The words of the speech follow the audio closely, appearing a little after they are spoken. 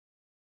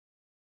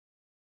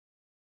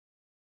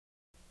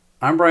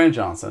I'm Brian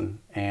Johnson,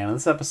 and in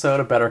this episode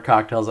of Better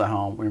Cocktails at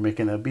Home, we're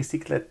making a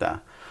Bicicletta.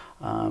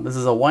 This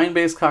is a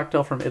wine-based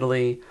cocktail from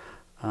Italy,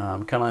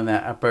 kind of in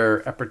that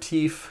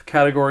aperitif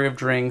category of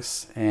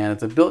drinks, and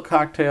it's a built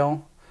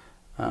cocktail.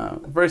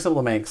 Very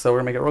simple to make, so we're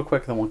gonna make it real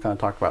quick, and then we'll kind of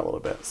talk about it a little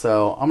bit.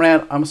 So I'm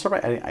gonna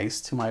start by adding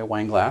ice to my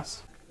wine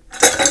glass.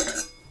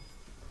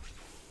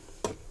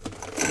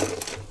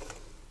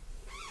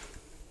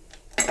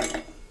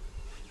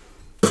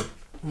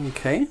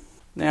 Okay,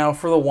 now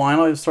for the wine,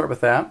 I'll just start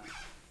with that.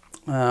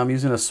 I'm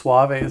using a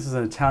Suave. This is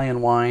an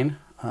Italian wine.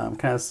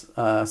 Kind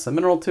of some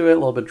mineral to it, a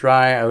little bit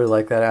dry. I really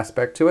like that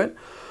aspect to it.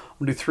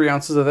 I'm gonna do 3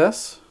 ounces of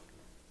this.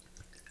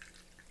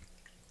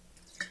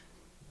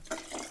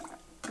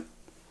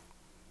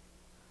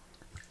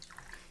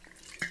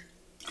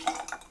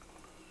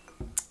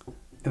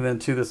 And then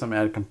to this, I'm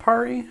gonna add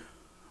Campari,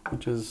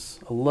 which is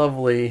a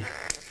lovely,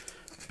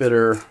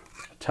 bitter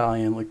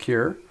Italian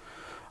liqueur.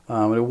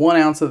 I'm gonna do 1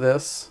 ounce of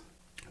this.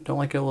 Don't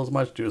like it a little as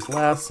much, do this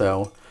last,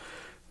 so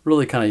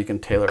really kind of you can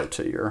tailor it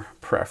to your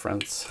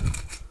preference.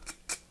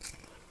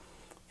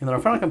 And then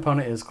our final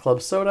component is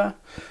club soda.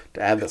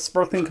 To add the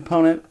sparkling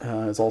component,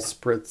 as all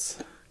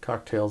spritz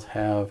cocktails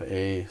have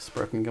a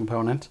sparkling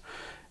component.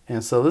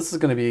 And so this is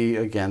going to be,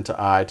 again, to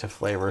eye to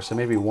flavor, so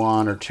maybe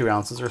 1 or 2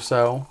 ounces or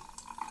so.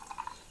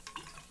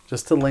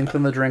 Just to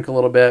lengthen the drink a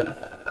little bit.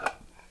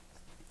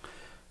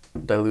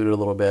 Dilute it a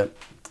little bit.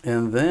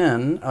 And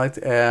then I like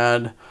to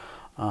add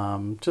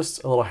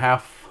just a little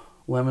half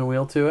lemon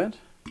wheel to it.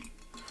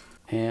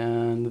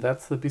 And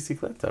that's the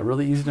Bicicletta.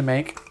 Really easy to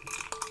make.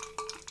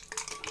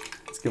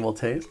 Let's give it a little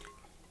taste.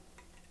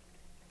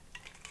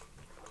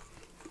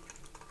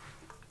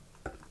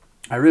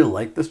 I really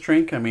like this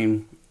drink. I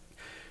mean,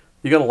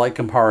 you gotta like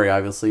Campari,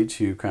 obviously,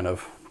 to kind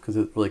of, because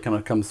it really kind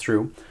of comes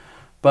through.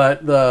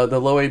 But the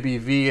low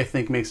ABV, I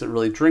think, makes it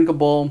really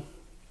drinkable.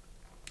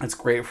 It's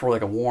great for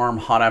like a warm,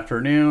 hot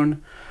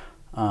afternoon.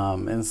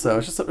 And so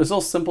it's a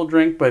little simple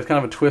drink, but it's kind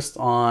of a twist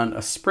on a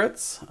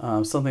spritz,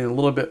 something a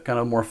little bit kind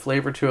of more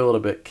flavor to it, a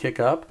little bit kick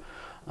up.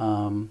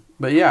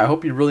 But yeah, I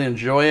hope you really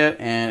enjoy it.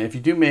 And if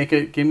you do make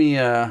it, give me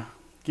a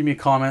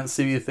comment,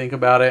 see what you think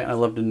about it. I'd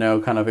love to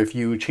know kind of if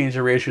you change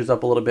the ratios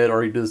up a little bit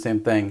or you do the same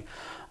thing.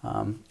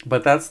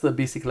 But that's the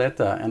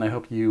Bicicletta, and I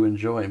hope you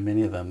enjoy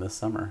many of them this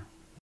summer.